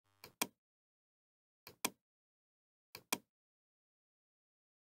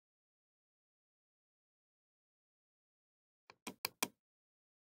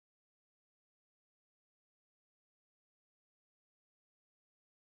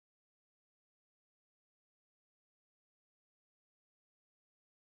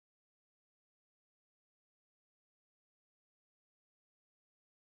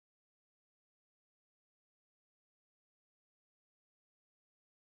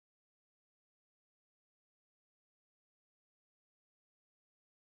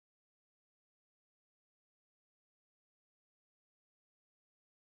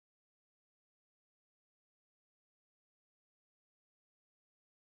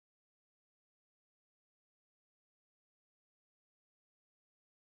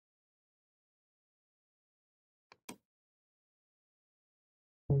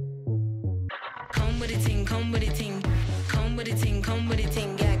with the ting, come with the ting, come with the ting, come with the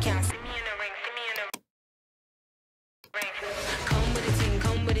ting. Yeah, can't see me in the ring, see me in the ring. Come with the ting,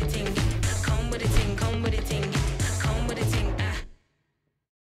 come with the ting, come with the ting, come with the ting, come with the ting.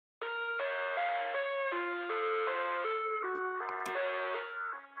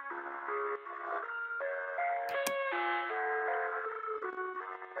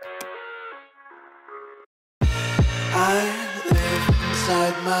 I live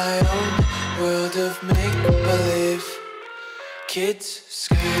inside my own world of make-believe. Kids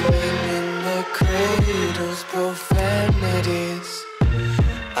screaming in their cradles, profanities.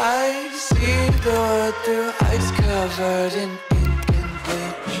 I see the world through eyes covered in ink and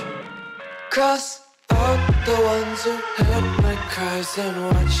bleach. Cross out the ones who heard my cries and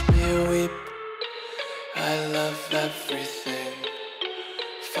watched me weep. I love everything.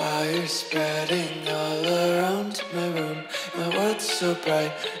 Fire spreading all around my room. My world's so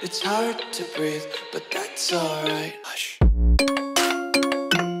bright, it's hard to breathe, but that's alright. Hush.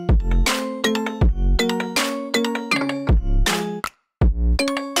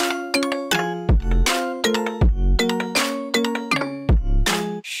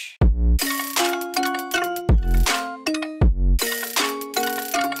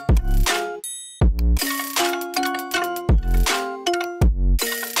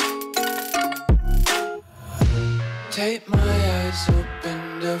 Take my eyes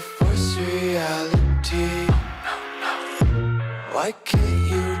open to force reality. Why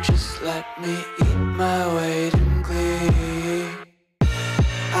can't you just let me eat my weight in glee?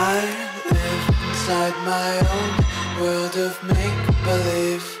 I live inside my own world of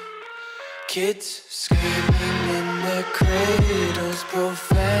make-believe. Kids screaming in their cradles,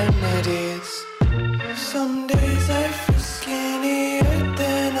 profanities. Some days I feel skinnier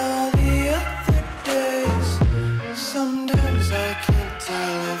than all the other days. Sometimes I can't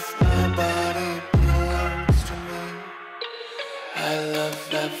tell if my body belongs to me. I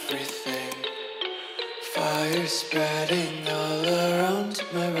love everything. Fire spreading all around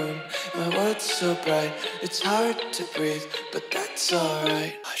my room. My world's so bright, it's hard to breathe, but that's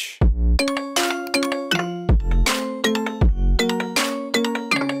alright. Hush.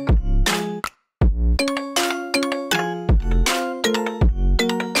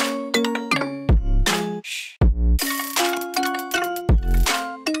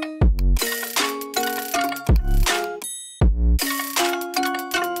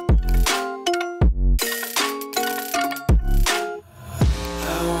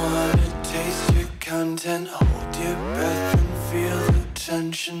 Content, hold your breath and feel the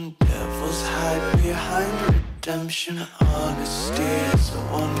tension. Devils hide behind redemption. Honesty is a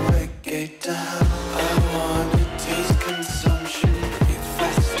one-way gate to hell. I wanna taste consumption. Breathe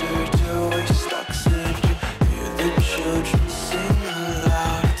faster to waste oxygen. Hear the children sing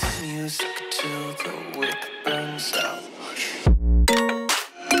aloud. It's music till the wick burns out.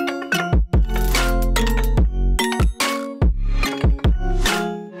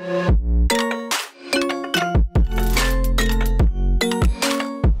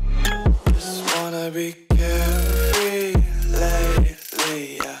 Be carefree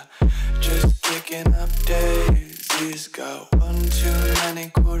lately, yeah. Just kicking up daisies. Got one too many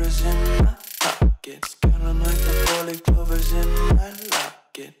quarters in my pockets. Count 'em like the 4-leaf clovers in my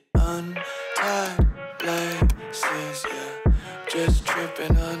locket. Untied laces, yeah. Just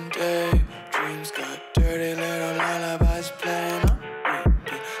tripping on daydreams. Got dirty little lullabies playing on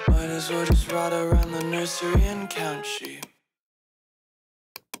repeat. Might as well just ride around the nursery and count sheep.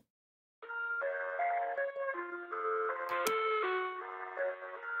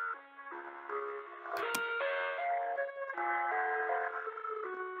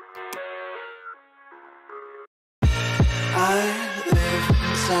 I live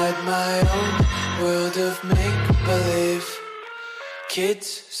inside my own world of make-believe. Kids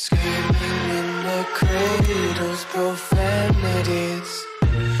screaming in their cradles, profanities.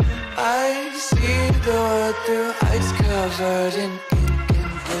 I see the world through eyes covered in ink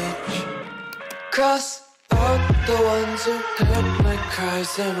and bleach. Cross out the ones who heard my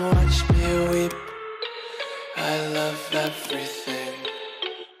cries and watched me weep. I love everything.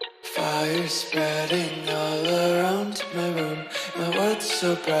 Fire spreading all around my room. My world's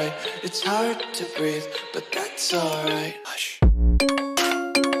so bright, it's hard to breathe, but that's alright. Hush.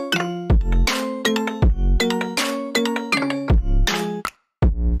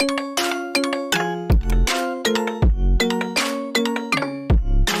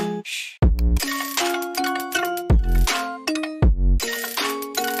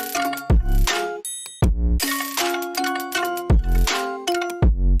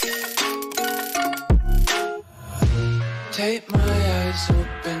 Take my eyes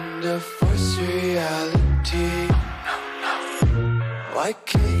open to force reality.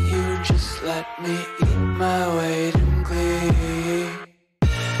 just let me eat my weight in glee.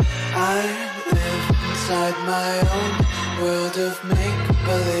 I live inside my own world of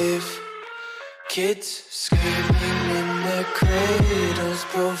make-believe. Kids screaming in their cradles,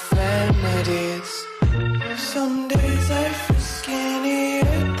 profanities. Some days I feel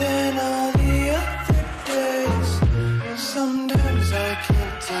skinnier than all the other days. Sometimes I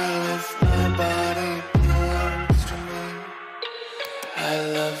can't tell if my body belongs to me. I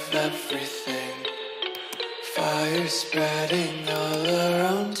love everything. Fire spreading all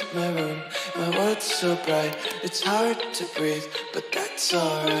around my room. My world's so bright, it's hard to breathe, but that's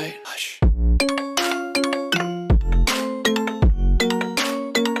alright. Hush.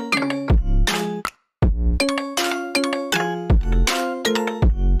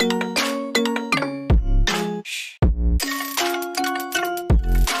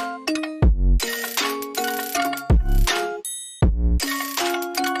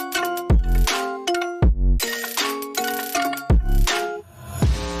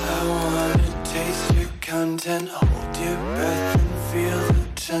 Content, hold your breath and feel the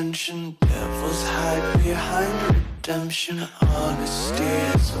tension. Devils hide behind redemption. Honesty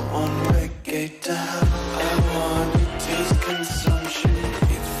is a one-way gate to hell. I wanna taste consumption.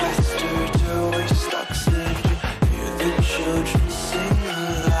 Breathe faster to waste oxygen. Hear the children sing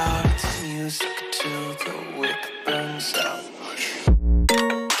aloud. It's music till the wick burns out.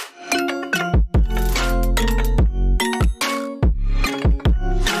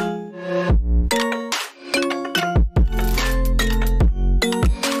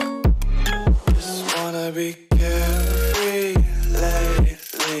 Be carefree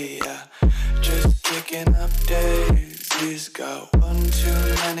lately, yeah. Just kicking up daisies. Got one too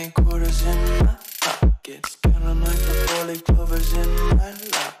many quarters in my pockets. Counting like the four-leaf clovers in my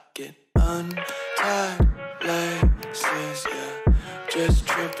locket. Untied laces, yeah. Just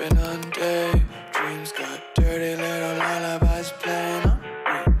tripping on daydreams. Got dirty little lullabies playing on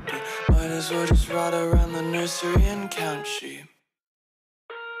repeat. Might as well just ride around the nursery and count sheep.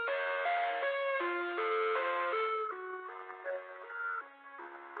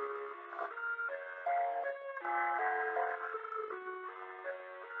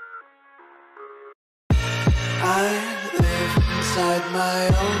 I live inside my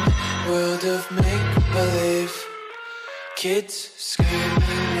own world of make-believe. Kids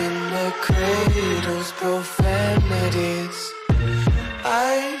screaming in their cradles, profanities.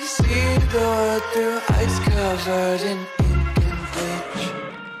 I see the world through ice covered in ink and bleach.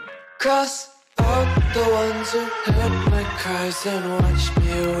 Cross out the ones who heard my cries and watched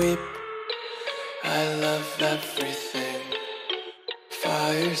me weep. I love everything.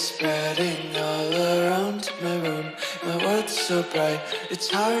 Fire spreading all around my room. My world's so bright, it's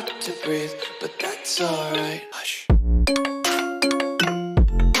hard to breathe, but that's alright. Hush.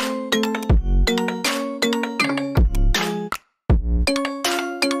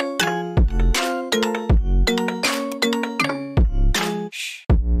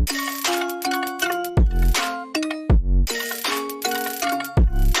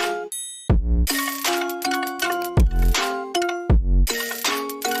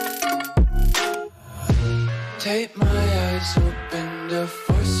 Take my eyes open to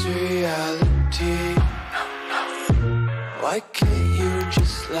force reality. Why can't you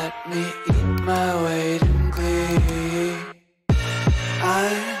just let me eat my weight in glee? I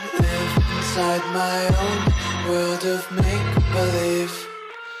live inside my own world of make-believe.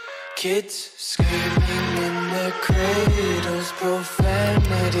 Kids screaming in their cradles,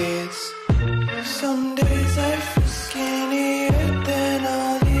 profanity.